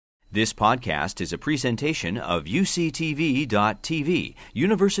This podcast is a presentation of UCTV.tv,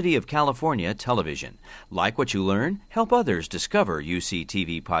 University of California Television. Like what you learn? Help others discover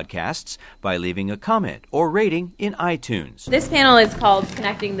UCTV podcasts by leaving a comment or rating in iTunes. This panel is called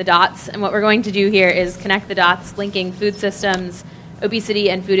Connecting the Dots, and what we're going to do here is connect the dots, linking food systems, obesity,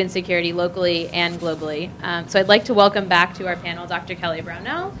 and food insecurity locally and globally. So I'd like to welcome back to our panel Dr. Kelly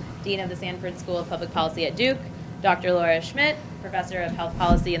Brownell, Dean of the Sanford School of Public Policy at Duke, Dr. Laura Schmidt, Professor of Health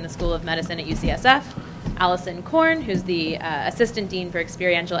Policy in the School of Medicine at UCSF, Allison Korn, who's the Assistant Dean for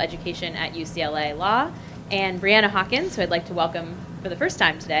Experiential Education at UCLA Law, and Breanna Hawkins, who I'd like to welcome for the first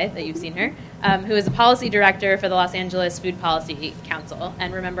time today that you've seen her, who is the Policy Director for the Los Angeles Food Policy Council.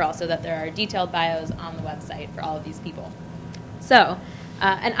 And remember also that there are detailed bios on the website for all of these people. So,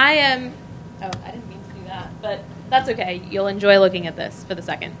 and I am, I didn't mean to do that, but that's okay. You'll enjoy looking at this for the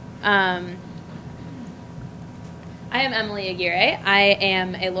second. I am Emilie Aguirre. I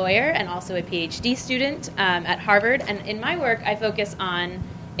am a lawyer and also a PhD student at Harvard. And in my work, I focus on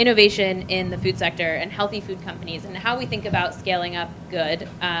innovation in the food sector and healthy food companies and how we think about scaling up good,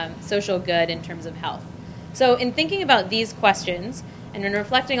 social good in terms of health. So in thinking about these questions and in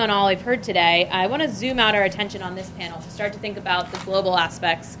reflecting on all I've heard today, I want to zoom out our attention on this panel to start to think about the global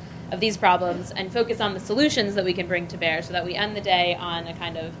aspects of these problems and focus on the solutions that we can bring to bear so that we end the day on a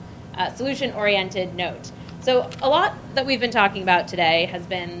kind of solution-oriented note. So a lot that we've been talking about today has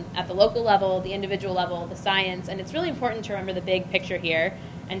been at the local level, the individual level, the science, and it's really important to remember the big picture here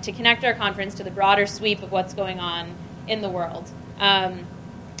and to connect our conference to the broader sweep of what's going on in the world. And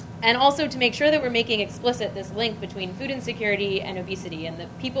also to make sure that we're making explicit this link between food insecurity and obesity, and the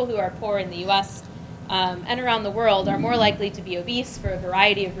people who are poor in the U.S. And around the world are more likely to be obese for a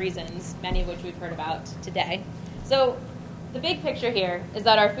variety of reasons, many of which we've heard about today. So the big picture here is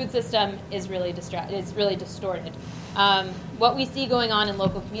that our food system is really distorted. What we see going on in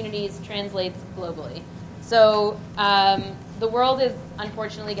local communities translates globally. So the world is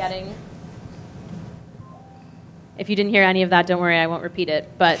unfortunately getting, if you didn't hear any of that, don't worry, I won't repeat it,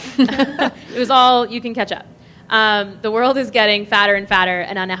 but it was all, you can catch up. The world is getting fatter and fatter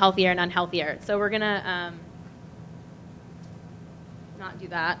and unhealthier and unhealthier. So we're going to not do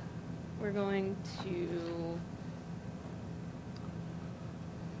that. We're going to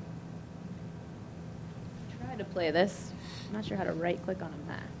to play this. I'm not sure how to right-click on a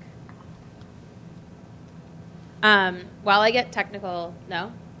Mac. While I get technical,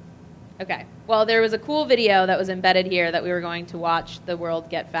 no? Okay. Well, there was a cool video that was embedded here that we were going to watch the world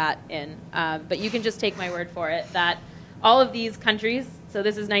get fat in. But you can just take my word for it that all of these countries, so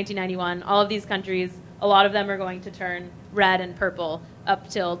this is 1991, all of these countries, a lot of them are going to turn red and purple up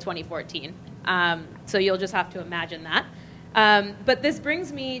till 2014. So you'll just have to imagine that. But this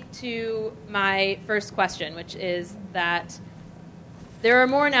brings me to my first question, which is that there are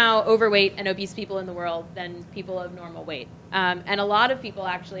more now overweight and obese people in the world than people of normal weight. And a lot of people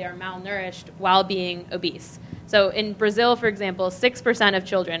actually are malnourished while being obese. So in Brazil, for example, 6% of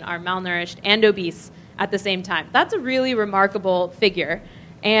children are malnourished and obese at the same time. That's a really remarkable figure.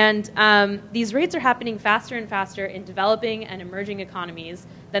 And these rates are happening faster and faster in developing and emerging economies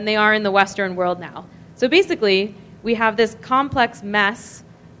than they are in the Western world now. So basically, we have this complex mess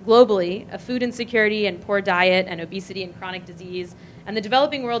globally of food insecurity and poor diet and obesity and chronic disease, and the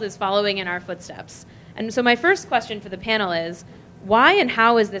developing world is following in our footsteps. And so my first question for the panel is, why and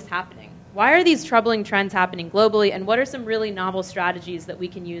how is this happening? Why are these troubling trends happening globally, and what are some really novel strategies that we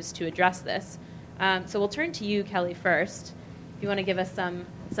can use to address this? So we'll turn to you, Kelly, first, if you want to give us some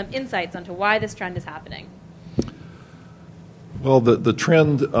insights onto why this trend is happening. Well, the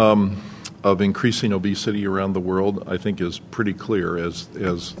trend of increasing obesity around the world, I think, is pretty clear as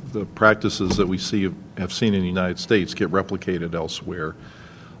the practices that we have seen in the United States get replicated elsewhere.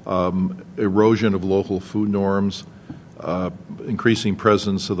 Erosion of local food norms, increasing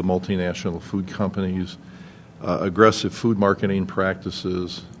presence of the multinational food companies, aggressive food marketing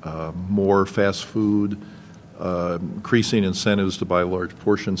practices, more fast food, increasing incentives to buy large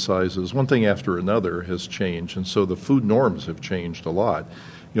portion sizes. One thing after another has changed, and so the food norms have changed a lot.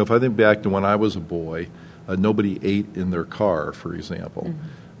 You know, if I think back to when I was a boy, nobody ate in their car, for example.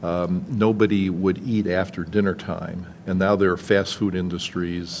 Mm-hmm. Nobody would eat after dinner time. And now there are fast food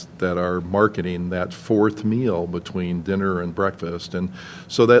industries that are marketing that fourth meal between dinner and breakfast. And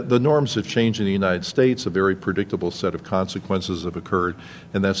so that the norms have changed in the United States. A very predictable set of consequences have occurred,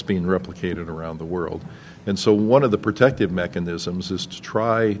 and that's being replicated around the world. And so one of the protective mechanisms is to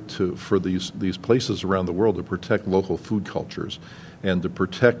try for these places around the world to protect local food cultures and to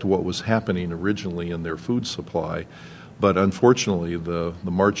protect what was happening originally in their food supply. But unfortunately, the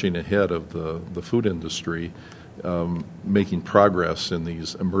marching ahead of the food industry making progress in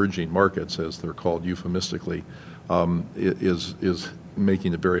these emerging markets, as they're called euphemistically, is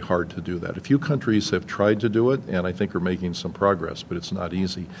making it very hard to do that. A few countries have tried to do it, and I think are making some progress, but it's not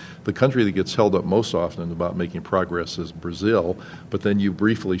easy. The country that gets held up most often about making progress is Brazil, but then you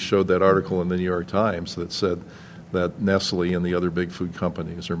briefly showed that article in the New York Times that said that Nestle and the other big food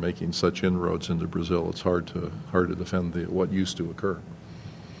companies are making such inroads into Brazil. It's hard to defend what used to occur.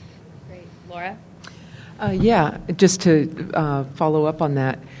 Great. Laura? Just to follow up on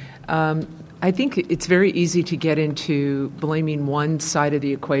that, I think it's very easy to get into blaming one side of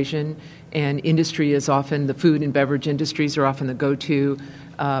the equation, and industry is often, the food and beverage industries are often the go-to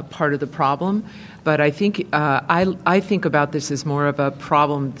part of the problem. But I think I think about this as more of a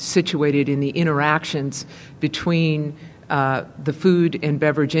problem situated in the interactions between the food and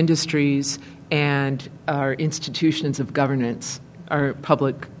beverage industries and our institutions of governance, our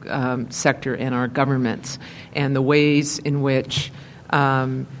public sector and our governments, and the ways in which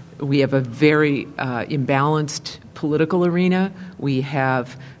we have a very imbalanced political arena. We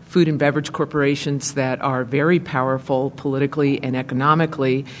have food and beverage corporations that are very powerful politically and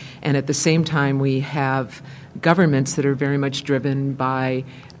economically, and at the same time we have governments that are very much driven by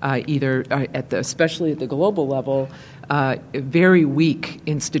especially at the global level, very weak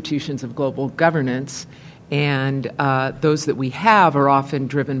institutions of global governance, and those that we have are often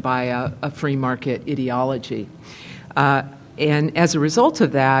driven by a free market ideology. And as a result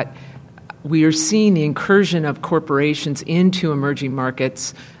of that, we are seeing the incursion of corporations into emerging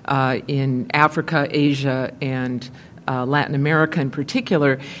markets in Africa, Asia, and Latin America in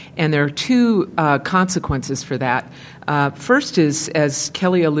particular, and there are two consequences for that. First is, as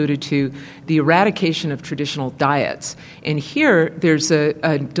Kelly alluded to, the eradication of traditional diets. And here there's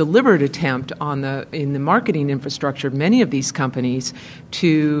a deliberate attempt in the marketing infrastructure of many of these companies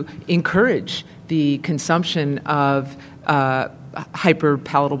to encourage the consumption of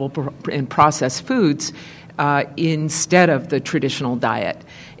hyper-palatable and processed foods instead of the traditional diet.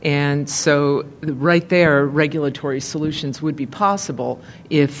 And so right there, regulatory solutions would be possible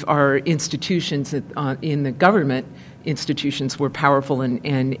if our institutions in the government institutions were powerful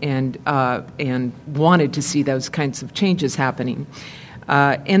and wanted to see those kinds of changes happening.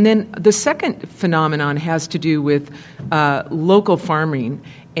 And then the second phenomenon has to do with local farming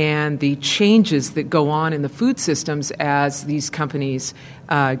and the changes that go on in the food systems as these companies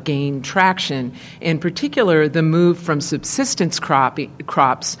gain traction. In particular, the move from subsistence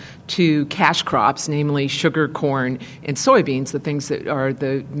crops to cash crops, namely sugar, corn, and soybeans, the things that are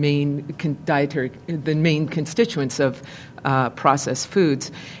the main constituents of processed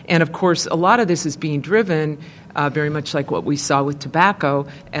foods. And of course, a lot of this is being driven very much like what we saw with tobacco.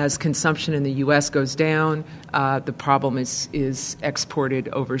 As consumption in the U.S. goes down, the problem is exported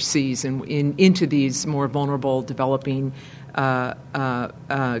overseas and into these more vulnerable developing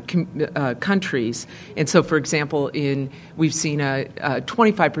countries. And so, for example, we've seen a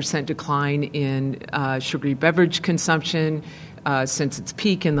 25% decline in sugary beverage consumption since its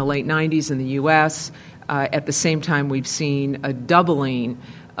peak in the late 90s in the U.S. At the same time, we've seen a doubling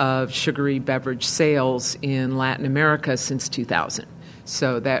of sugary beverage sales in Latin America since 2000.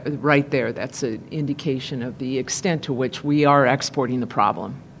 So that right there, that's an indication of the extent to which we are exporting the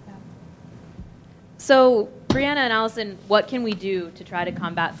problem. So, Breanna and Allison, what can we do to try to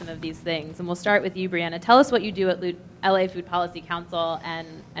combat some of these things? And we'll start with you, Breanna. Tell us what you do at LA Food Policy Council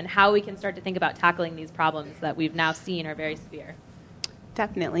and how we can start to think about tackling these problems that we've now seen are very severe.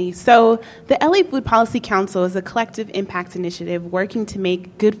 Definitely. So the LA Food Policy Council is a collective impact initiative working to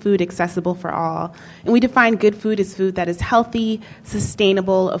make good food accessible for all. And we define good food as food that is healthy,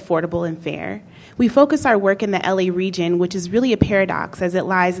 sustainable, affordable, and fair. We focus our work in the LA region, which is really a paradox as it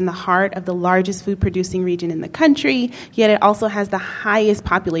lies in the heart of the largest food-producing region in the country, yet it also has the highest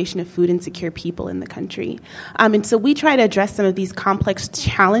population of food-insecure people in the country. And so we try to address some of these complex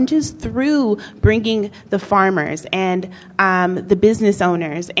challenges through bringing the farmers and the business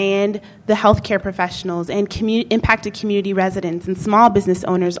owners and the healthcare professionals and impacted community residents and small business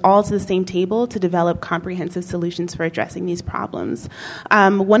owners all to the same table to develop comprehensive solutions for addressing these problems.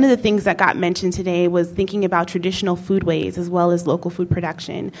 One of the things that got mentioned today was thinking about traditional foodways as well as local food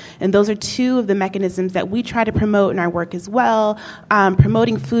production. And those are two of the mechanisms that we try to promote in our work as well,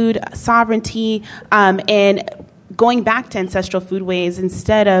 promoting food sovereignty and going back to ancestral foodways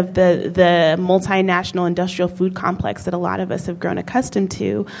instead of the multinational industrial food complex that a lot of us have grown accustomed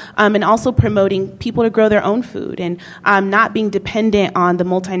to, and also promoting people to grow their own food and not being dependent on the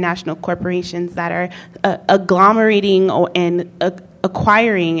multinational corporations that are agglomerating and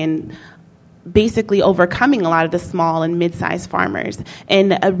acquiring and basically overcoming a lot of the small and mid-sized farmers,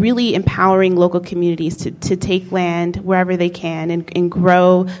 and really empowering local communities to take land wherever they can and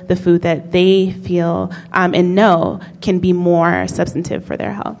grow the food that they feel and know can be more substantive for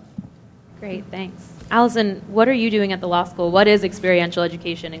their health. Great, thanks. Allison, what are you doing at the law school? What is experiential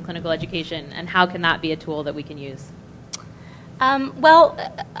education and clinical education, and how can that be a tool that we can use? Well,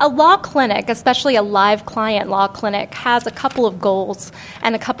 a law clinic, especially a live client law clinic, has a couple of goals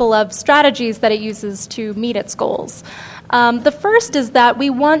and a couple of strategies that it uses to meet its goals. The first is that we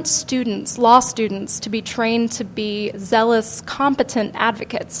want students, law students, to be trained to be zealous, competent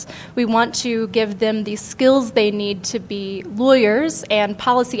advocates. We want to give them the skills they need to be lawyers and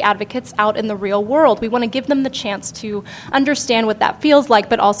policy advocates out in the real world. We want to give them the chance to understand what that feels like,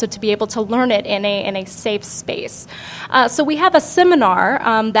 but also to be able to learn it in a safe space. So we have a seminar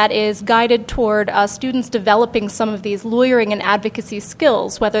that is guided toward students developing some of these lawyering and advocacy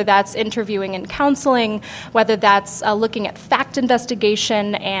skills, whether that's interviewing and counseling, whether that's looking at fact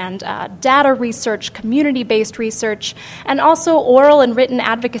investigation and data research, community-based research, and also oral and written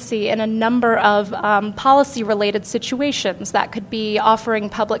advocacy in a number of policy-related situations. That could be offering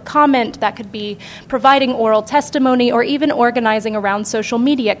public comment, that could be providing oral testimony, or even organizing around social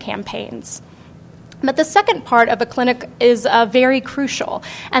media campaigns. But the second part of a clinic is very crucial,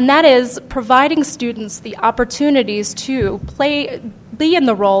 and that is providing students the opportunities to be in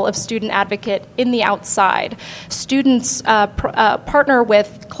the role of student advocate in the outside. Students partner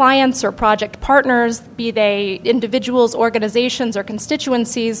with clients or project partners, be they individuals, organizations, or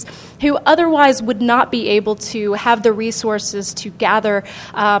constituencies, who otherwise would not be able to have the resources to gather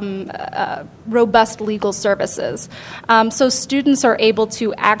robust legal services. So students are able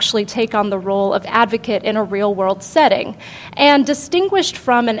to actually take on the role of advocate in a real-world setting. And distinguished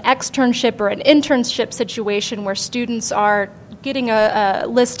from an externship or an internship situation where students are getting a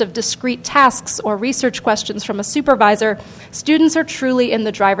list of discrete tasks or research questions from a supervisor, students are truly in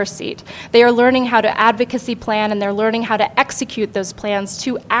the driver's seat. They are learning how to advocacy plan, and they're learning how to execute those plans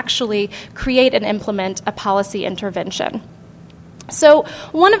to actually create and implement a policy intervention. So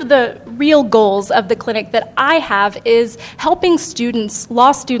one of the real goals of the clinic that I have is helping students,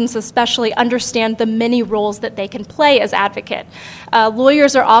 law students especially, understand the many roles that they can play as advocate.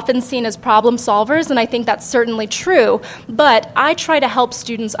 Lawyers are often seen as problem solvers, and I think that's certainly true, but I try to help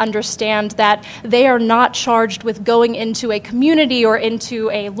students understand that they are not charged with going into a community or into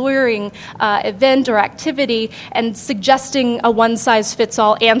a lawyering event or activity and suggesting a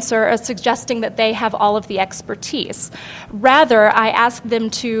one-size-fits-all answer or suggesting that they have all of the expertise. Rather, I ask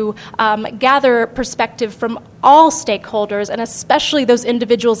them to gather perspective from all stakeholders, and especially those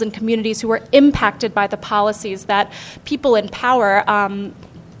individuals and communities who are impacted by the policies that people in power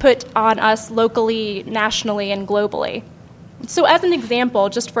put on us locally, nationally, and globally. So as an example,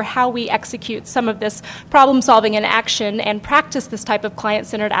 just for how we execute some of this problem solving in action and practice this type of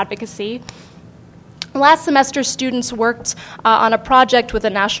client-centered advocacy, last semester, students worked on a project with a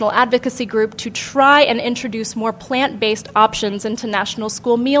national advocacy group to try and introduce more plant-based options into national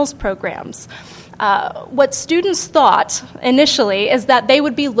school meals programs. What students thought initially is that they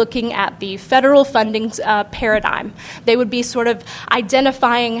would be looking at the federal funding paradigm. They would be sort of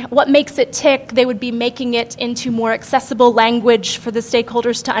identifying what makes it tick. They would be making it into more accessible language for the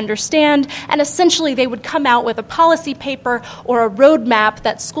stakeholders to understand. And essentially, they would come out with a policy paper or a roadmap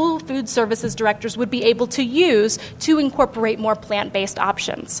that school food services directors would be able to use to incorporate more plant-based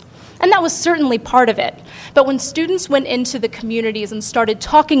options. And that was certainly part of it. But when students went into the communities and started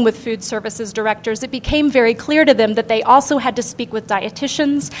talking with food services directors, it became very clear to them that they also had to speak with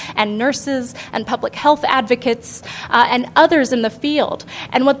dietitians and nurses and public health advocates and others in the field.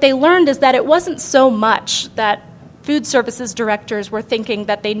 And what they learned is that it wasn't so much that food services directors were thinking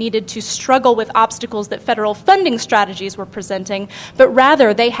that they needed to struggle with obstacles that federal funding strategies were presenting, but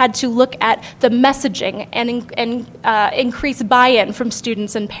rather they had to look at the messaging and increase buy-in from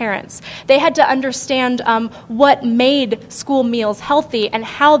students and parents. They had to understand what made school meals healthy and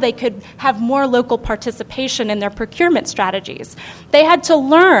how they could have more local participation in their procurement strategies. They had to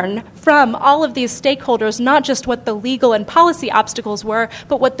learn from all of these stakeholders not just what the legal and policy obstacles were,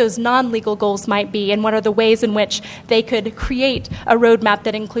 but what those non-legal goals might be and what are the ways in which they could create a roadmap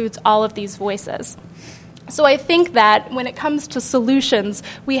that includes all of these voices. So I think that when it comes to solutions,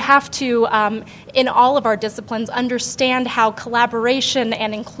 we have to, in all of our disciplines, understand how collaboration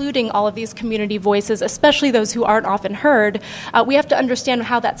and including all of these community voices, especially those who aren't often heard, we have to understand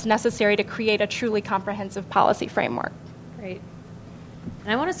how that's necessary to create a truly comprehensive policy framework. Great.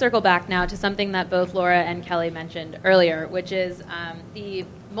 And I want to circle back now to something that both Laura and Kelly mentioned earlier, which is the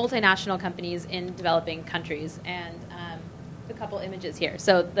multinational companies in developing countries. And a couple images here.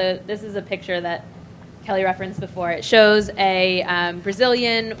 So this is a picture that Kelly referenced before. It shows a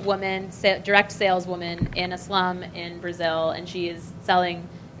Brazilian woman, direct saleswoman in a slum in Brazil, and she is selling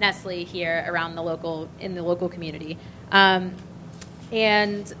Nestle here around in the local community. And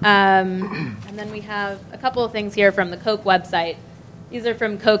then we have a couple of things here from the Coke website. These are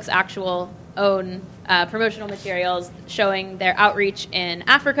from Coke's actual own promotional materials showing their outreach in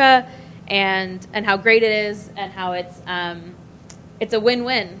Africa and how great it is and how it's a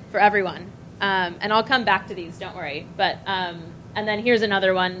win-win for everyone. And I'll come back to these, don't worry. But and then here's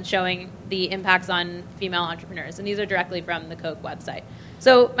another one showing the impacts on female entrepreneurs, and these are directly from the Coke website.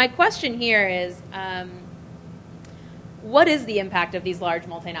 So my question here is, what is the impact of these large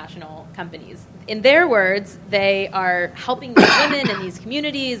multinational companies? In their words, they are helping these women in these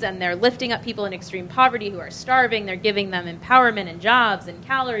communities, and they're lifting up people in extreme poverty who are starving. They're giving them empowerment and jobs and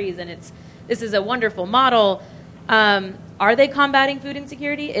calories, and this is a wonderful model. Are they combating food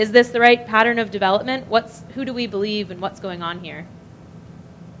insecurity? Is this the right pattern of development? Who do we believe and what's going on here?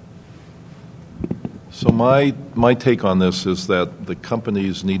 So my take on this is that the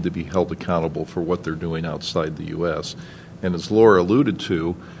companies need to be held accountable for what they're doing outside the U.S. And as Laura alluded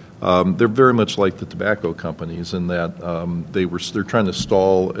to, they're very much like the tobacco companies in that they're trying to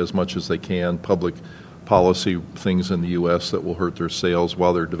stall as much as they can public policy things in the U.S. that will hurt their sales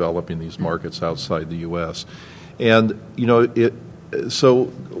while they're developing these markets outside the U.S. And, so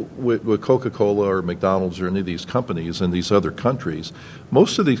with Coca-Cola or McDonald's or any of these companies in these other countries,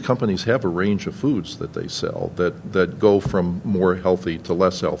 most of these companies have a range of foods that they sell that go from more healthy to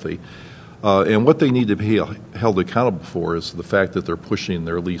less healthy. And what they need to be held accountable for is the fact that they're pushing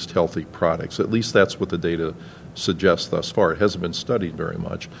their least healthy products. At least that's what the data suggests thus far. It hasn't been studied very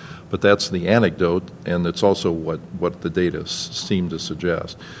much, but that's the anecdote, and it's also what the data seem to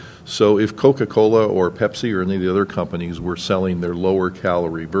suggest. So if Coca-Cola or Pepsi or any of the other companies were selling their lower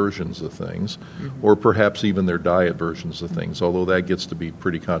calorie versions of things, or perhaps even their diet versions of things, although that gets to be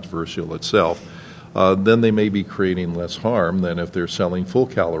pretty controversial itself, then they may be creating less harm than if they're selling full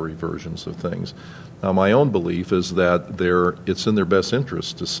calorie versions of things. Now, my own belief is that it's in their best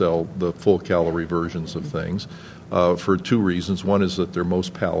interest to sell the full calorie versions of things for two reasons. One is that they're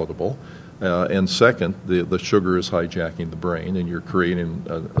most palatable. And second, the sugar is hijacking the brain, and you're creating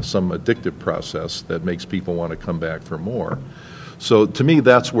some addictive process that makes people want to come back for more. So to me,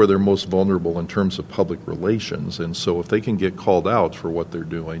 that's where they're most vulnerable in terms of public relations. And so if they can get called out for what they're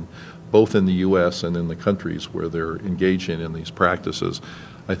doing, both in the U.S. and in the countries where they're engaging in these practices,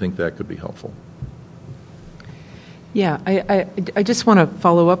 I think that could be helpful. Yeah, I just want to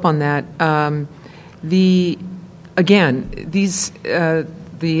follow up on that.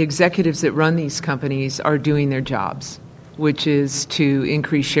 The executives that run these companies are doing their jobs, which is to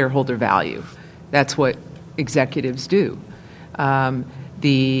increase shareholder value. That's what executives do. I'm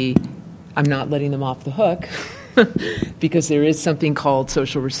not letting them off the hook because there is something called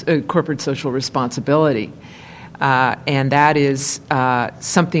corporate social responsibility, and that is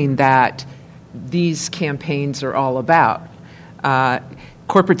something that these campaigns are all about.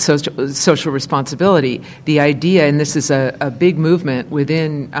 Corporate social responsibility, the idea, and this is a big movement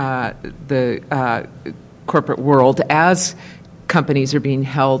within the corporate world as companies are being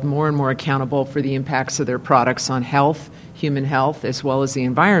held more and more accountable for the impacts of their products on health, human health, as well as the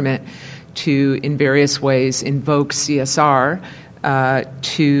environment, to, in various ways, invoke CSR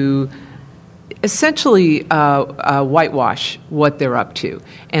to essentially whitewash what they're up to.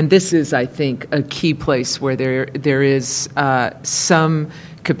 And this is, I think, a key place where there is some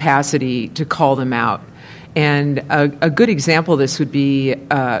capacity to call them out. And a good example of this would be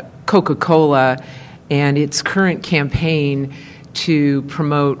Coca-Cola and its current campaign to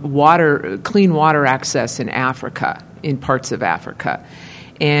promote clean water access in Africa, in parts of Africa.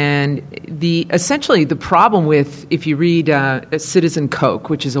 And essentially the problem with, if you read Citizen Coke,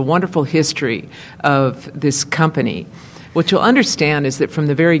 which is a wonderful history of this company, what you'll understand is that from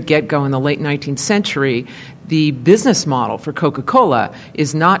the very get-go in the late 19th century, the business model for Coca-Cola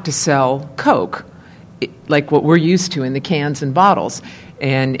is not to sell Coke, like what we're used to in the cans and bottles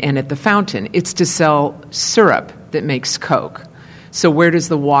and at the fountain. It's to sell syrup that makes Coke. So where does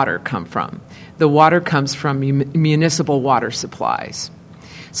the water come from? The water comes from municipal water supplies.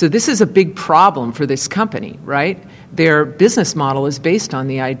 So this is a big problem for this company, right? Their business model is based on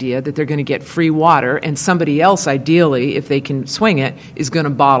the idea that they're going to get free water, and somebody else, ideally, if they can swing it, is going to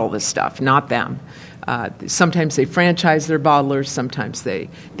bottle this stuff, not them. Sometimes they franchise their bottlers, sometimes they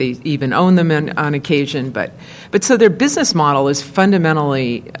even own them on occasion. But so their business model is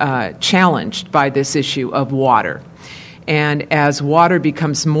fundamentally challenged by this issue of water. And as water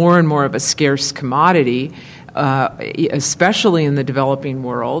becomes more and more of a scarce commodity, especially in the developing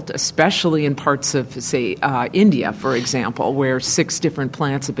world, especially in parts of, say, India, for example, where 6 different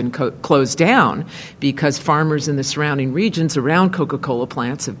plants have been closed down because farmers in the surrounding regions around Coca-Cola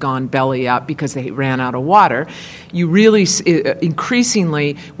plants have gone belly up because they ran out of water. You really,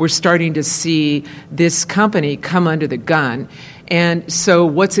 increasingly, we're starting to see this company come under the gun. And so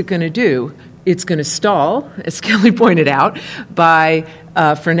what's it going to do? It's going to stall, as Kelly pointed out,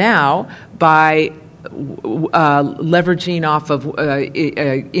 for now, by leveraging off of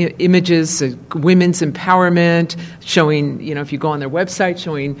images, women's empowerment, showing, if you go on their website,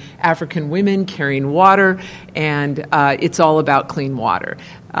 showing African women carrying water, and it's all about clean water.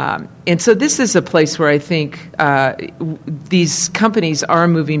 And so this is a place where I think these companies are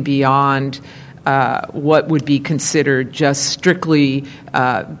moving beyond what would be considered just strictly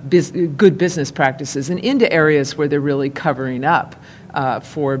good business practices and into areas where they're really covering up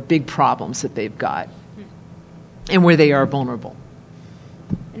for big problems that they've got and where they are vulnerable.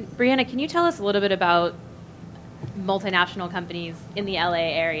 And Breanna, can you tell us a little bit about multinational companies in the LA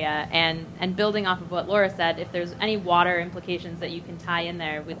area and building off of what Laura said, if there's any water implications that you can tie in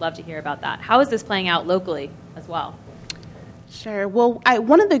there, we'd love to hear about that. How is this playing out locally as well? Sure. Well,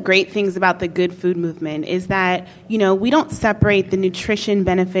 one of the great things about the good food movement is that, we don't separate the nutrition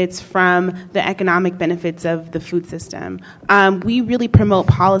benefits from the economic benefits of the food system. We really promote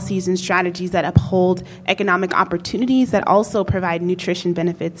policies and strategies that uphold economic opportunities that also provide nutrition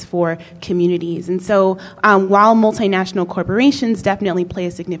benefits for communities. And so while multinational corporations definitely play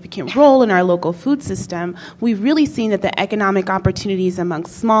a significant role in our local food system, we've really seen that the economic opportunities among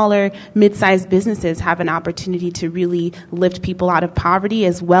smaller, mid-sized businesses have an opportunity to really lift people out of poverty,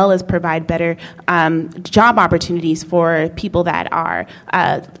 as well as provide better job opportunities for people that are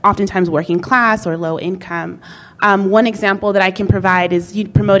oftentimes working class or low income. One example that I can provide is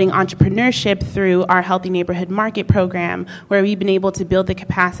promoting entrepreneurship through our Healthy Neighborhood Market program, where we've been able to build the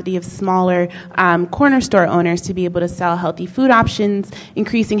capacity of smaller corner store owners to be able to sell healthy food options,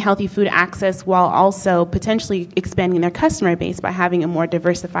 increasing healthy food access, while also potentially expanding their customer base by having a more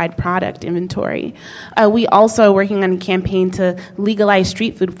diversified product inventory. We also are working on a campaign to legalize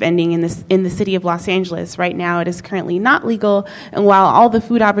street food vending in the city of Los Angeles. Right now, it is currently not legal, and while all the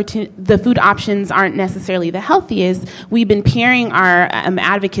food options aren't necessarily the healthiest, we've been pairing our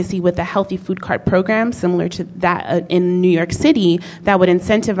advocacy with a healthy food cart program similar to that in New York City that would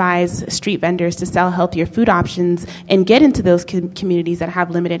incentivize street vendors to sell healthier food options and get into those communities that have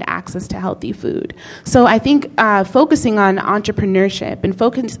limited access to healthy food. So I think focusing on entrepreneurship and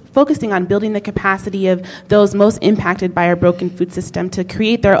focusing on building the capacity of those most impacted by our broken food system to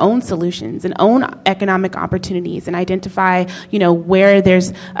create their own solutions and own economic opportunities and identify, where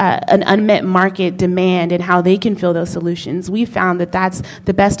there's an unmet market demand and how they can fill those solutions. We found that that's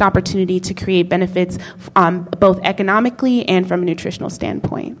the best opportunity to create benefits both economically and from a nutritional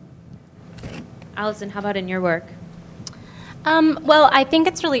standpoint. Allison, how about in your work? Well, I think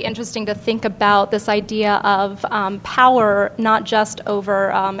it's really interesting to think about this idea of power not just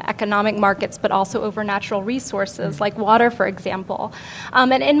over economic markets, but also over natural resources, like water, for example.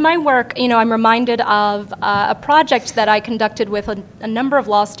 And in my work, I'm reminded of a project that I conducted with a number of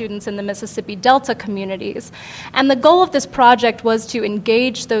law students in the Mississippi Delta communities. And the goal of this project was to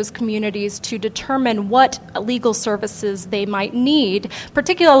engage those communities to determine what legal services they might need,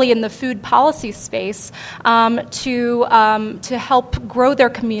 particularly in the food policy space, to help grow their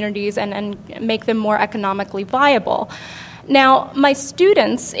communities and make them more economically viable. Now, my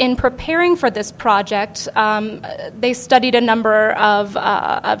students, in preparing for this project, they studied a number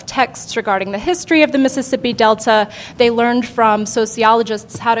of texts regarding the history of the Mississippi Delta. They learned from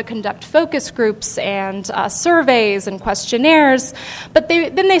sociologists how to conduct focus groups and surveys and questionnaires. But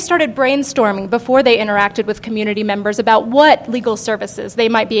then they started brainstorming before they interacted with community members about what legal services they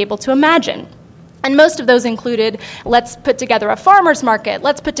might be able to imagine. And most of those included, let's put together a farmer's market,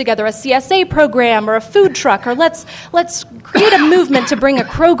 let's put together a CSA program or a food truck, or let's create a movement to bring a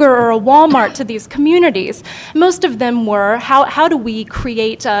Kroger or a Walmart to these communities. Most of them were, how do we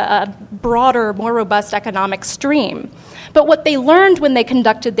create a broader, more robust economic stream? But what they learned when they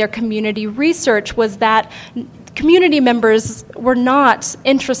conducted their community research was that community members were not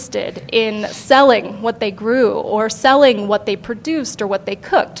interested in selling what they grew or selling what they produced or what they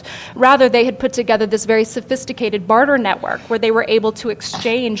cooked. Rather, they had put together this very sophisticated barter network where they were able to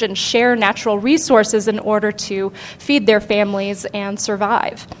exchange and share natural resources in order to feed their families and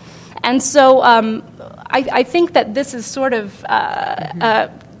survive. And so I think that this is sort of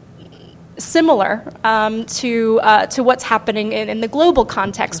similar to what's happening in the global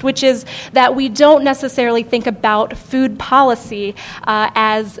context, which is that we don't necessarily think about food policy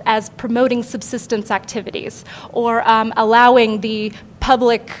as promoting subsistence activities or allowing the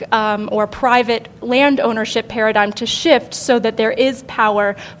public or private land ownership paradigm to shift so that there is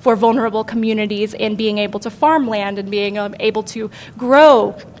power for vulnerable communities in being able to farm land and being able to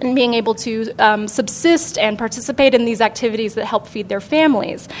grow and being able to subsist and participate in these activities that help feed their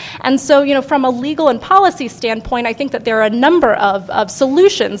families. And so, from a legal and policy standpoint, I think that there are a number of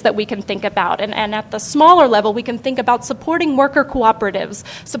solutions that we can think about. And at the smaller level, we can think about supporting worker cooperatives,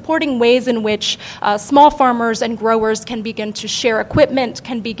 supporting ways in which small farmers and growers can begin to share equipment,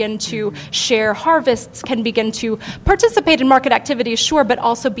 can begin to share harvests, can begin to participate in market activities, sure, but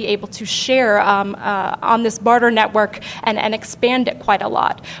also be able to share on this barter network and expand it quite a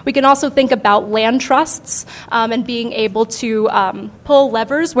lot. We can also think about land trusts and being able to pull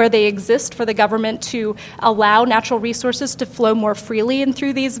levers where they exist for the government to allow natural resources to flow more freely and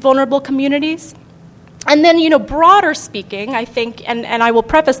through these vulnerable communities. And then, broader speaking, I think, and I will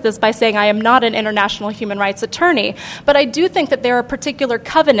preface this by saying I am not an international human rights attorney, but I do think that there are particular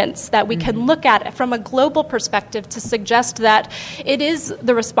covenants that we can look at from a global perspective to suggest that it is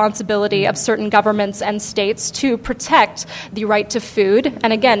the responsibility of certain governments and states to protect the right to food,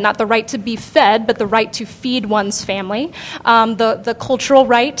 and again, not the right to be fed, but the right to feed one's family, the cultural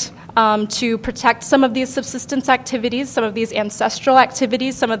right to protect some of these subsistence activities, some of these ancestral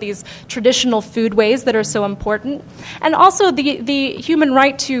activities, some of these traditional foodways that are so important, and also the human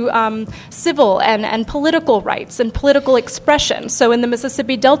right to civil and political rights and political expression. So in the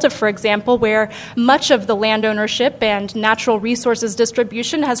Mississippi Delta, for example, where much of the land ownership and natural resources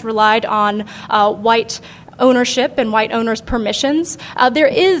distribution has relied on white ownership and white owners' permissions, there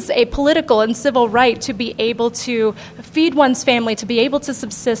is a political and civil right to be able to feed one's family, to be able to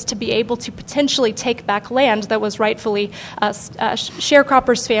subsist, to be able to potentially take back land that was rightfully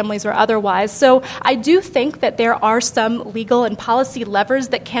sharecroppers' families or otherwise. So I do think that there are some legal and policy levers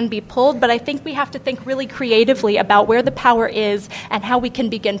that can be pulled, but I think we have to think really creatively about where the power is and how we can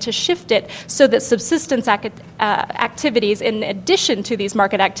begin to shift it so that subsistence activities, in addition to these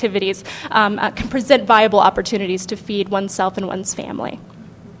market activities, can present viable opportunities to feed oneself and one's family.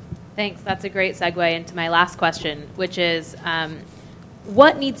 Thanks. That's a great segue into my last question, which is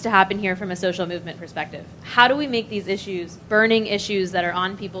what needs to happen here from a social movement perspective? How do we make these issues burning issues that are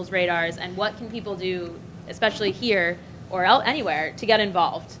on people's radars, and what can people do, especially here or anywhere, to get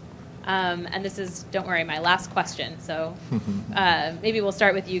involved? And this is, don't worry, my last question. So maybe we'll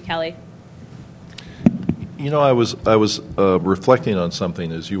start with you, Kelly. I was reflecting on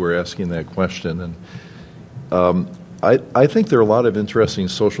something as you were asking that question, and I think there are a lot of interesting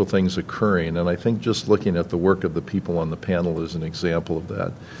social things occurring, and I think just looking at the work of the people on the panel is an example of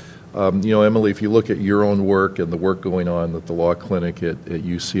that. Emilie, if you look at your own work and the work going on at the law clinic at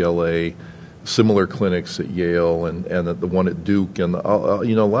UCLA, similar clinics at Yale and at the one at Duke, and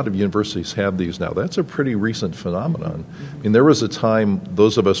a lot of universities have these now. That's a pretty recent phenomenon. I mean, there was a time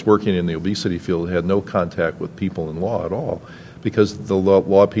those of us working in the obesity field had no contact with people in law at all, because the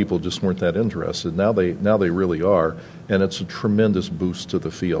law people just weren't that interested. Now they really are, and it's a tremendous boost to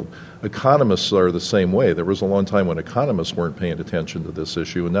the field. Economists are the same way. There was a long time when economists weren't paying attention to this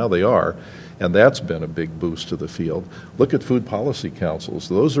issue, and now they are, and that's been a big boost to the field. Look at food policy councils.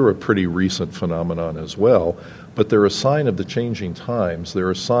 Those are a pretty recent phenomenon as well, but they're a sign of the changing times. They're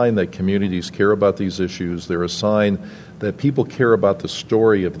a sign that communities care about these issues. They're a sign that people care about the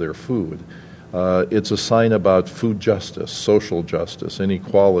story of their food. It's a sign about food justice, social justice,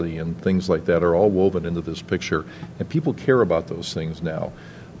 inequality, and things like that are all woven into this picture, and people care about those things now.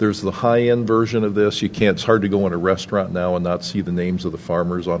 There's the high-end version of this. It's hard to go in a restaurant now and not see the names of the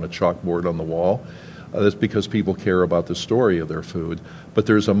farmers on a chalkboard on the wall. That's because people care about the story of their food. But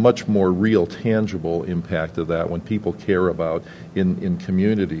there's a much more real, tangible impact of that when people care about, in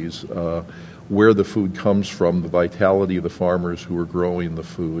communities, where the food comes from, the vitality of the farmers who are growing the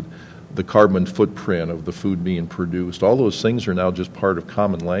food, the carbon footprint of the food being produced. All those things are now just part of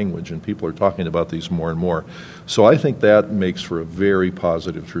common language, and people are talking about these more and more. So I think that makes for a very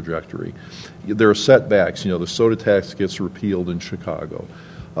positive trajectory. There are setbacks. The soda tax gets repealed in Chicago.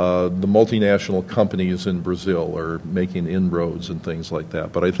 The multinational companies in Brazil are making inroads and things like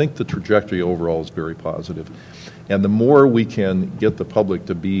that. But I think the trajectory overall is very positive. And the more we can get the public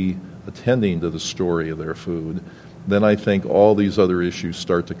to be attending to the story of their food, then I think all these other issues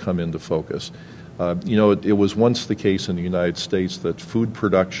start to come into focus. It was once the case in the United States that food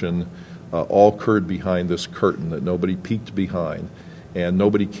production all occurred behind this curtain that nobody peeked behind, and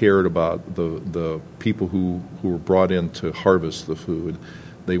nobody cared about the people who were brought in to harvest the food.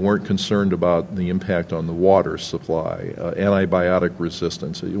 They weren't concerned about the impact on the water supply, antibiotic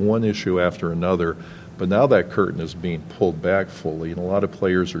resistance, one issue after another. But now that curtain is being pulled back fully, and a lot of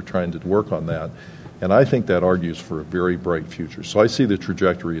players are trying to work on that. And I think that argues for a very bright future. So I see the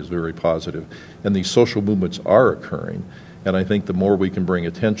trajectory as very positive, and these social movements are occurring. And I think the more we can bring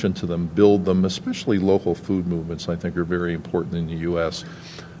attention to them, build them, especially local food movements, I think are very important in the U.S.,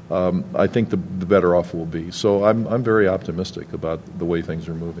 I think the better off we'll be. So I'm very optimistic about the way things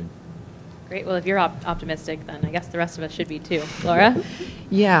are moving. Great. Well, if you're optimistic, then I guess the rest of us should be too. Laura?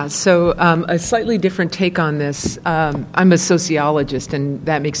 Yeah, so a slightly different take on this. I'm a sociologist, and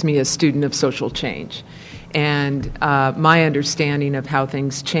that makes me a student of social change. And my understanding of how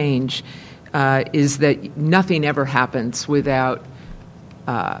things change is that nothing ever happens without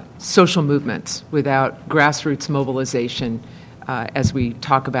social movements, without grassroots mobilization, as we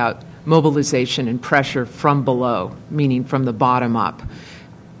talk about mobilization and pressure from below, meaning from the bottom up.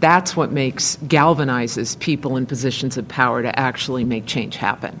 That's what galvanizes people in positions of power to actually make change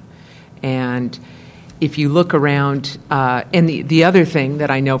happen. And if you look around, and the other thing that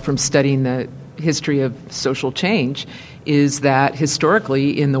I know from studying the history of social change is that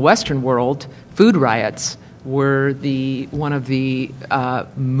historically in the Western world, food riots were one of the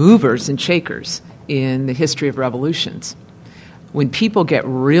movers and shakers in the history of revolutions. When people get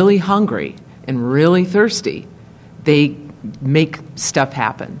really hungry and really thirsty, they make stuff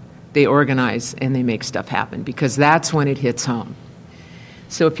happen. They organize and they make stuff happen because that's when it hits home.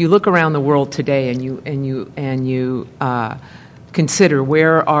 So if you look around the world today and you consider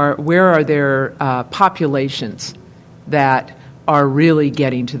where are there populations that are really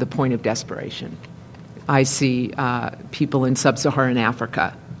getting to the point of desperation. I see people in sub-Saharan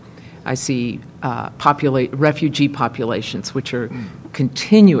Africa. I see refugee populations which are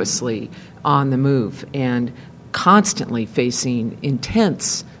continuously on the move and constantly facing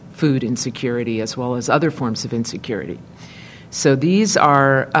intense food insecurity as well as other forms of insecurity. So these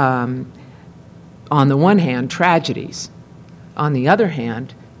are, on the one hand, tragedies. On the other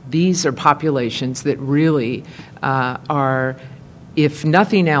hand, these are populations that really are, if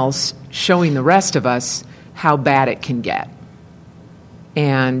nothing else, showing the rest of us how bad it can get.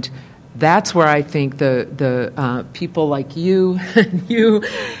 And that's where I think the people like you who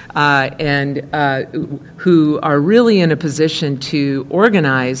are really in a position to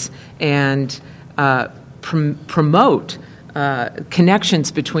organize and promote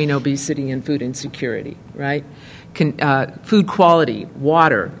connections between obesity and food insecurity, right? Food quality,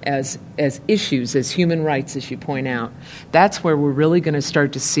 water as issues, as human rights, as you point out. That's where we're really going to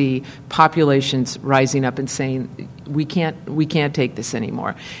start to see populations rising up and saying, we can't take this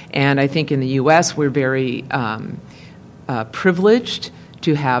anymore. And I think in the U.S. we're very privileged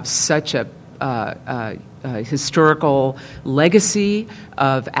to have such a historical legacy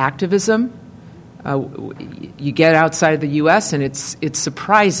of activism. You get outside of the U.S. and it's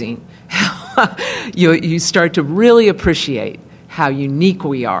surprising how you start to really appreciate how unique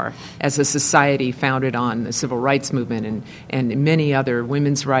we are as a society founded on the civil rights movement and many other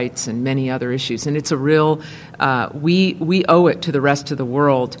women's rights and many other issues. And it's a real, we owe it to the rest of the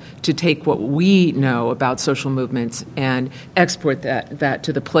world to take what we know about social movements and export that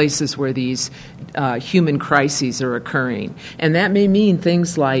to the places where these human crises are occurring. And that may mean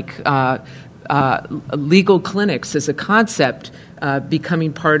things like legal clinics as a concept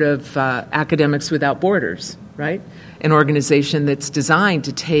becoming part of Academics Without Borders, right? An organization that's designed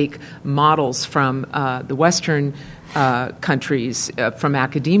to take models from the Western countries, from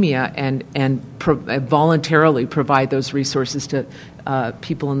academia, and voluntarily provide those resources to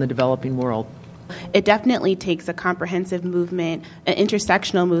people in the developing world. It definitely takes a comprehensive movement, an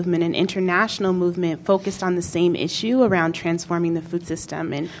intersectional movement, an international movement focused on the same issue around transforming the food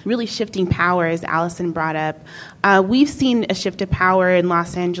system and really shifting power, as Allison brought up. We've seen a shift of power in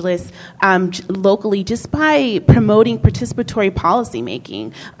Los Angeles locally just by promoting participatory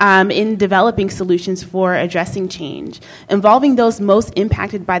policymaking in developing solutions for addressing change, involving those most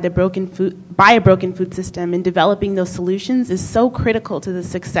impacted by a broken food system, and developing those solutions is so critical to the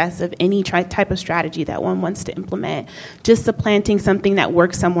success of any type of strategy that one wants to implement. Just supplanting something that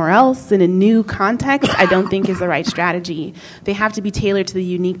works somewhere else in a new context, I don't think is the right strategy. They have to be tailored to the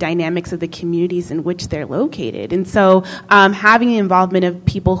unique dynamics of the communities in which they're located. And so having the involvement of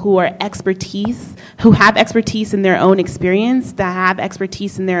people who have expertise in their own experience, that have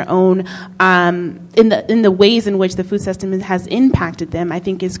expertise in their own, in the ways in which the food system has impacted them, I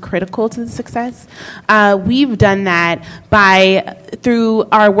think is critical to the success. We've done that through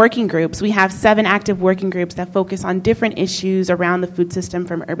our working groups. We have 7 7 active working groups that focus on different issues around the food system,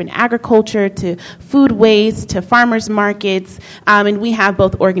 from urban agriculture to food waste to farmers markets. And we have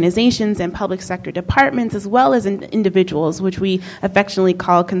both organizations and public sector departments, as well as individuals, which we affectionately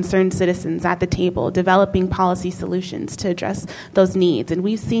call concerned citizens, at the table, developing policy solutions to address those needs. And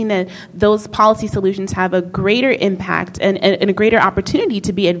we've seen that those policy solutions have a greater impact and a greater opportunity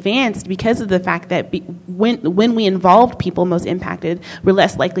to be advanced because of the fact that when we involved people most impacted, we're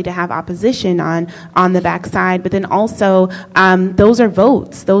less likely to have opposition on the backside. But then also, those are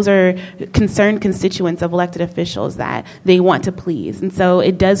votes. Those are concerned constituents of elected officials that they want to please. And so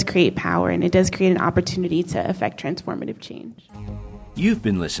it does create power, and it does create an opportunity to affect transformative change. You've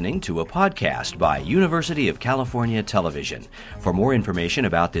been listening to a podcast by University of California Television. For more information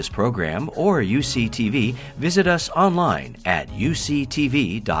about this program or UCTV, visit us online at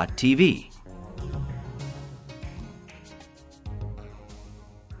uctv.tv.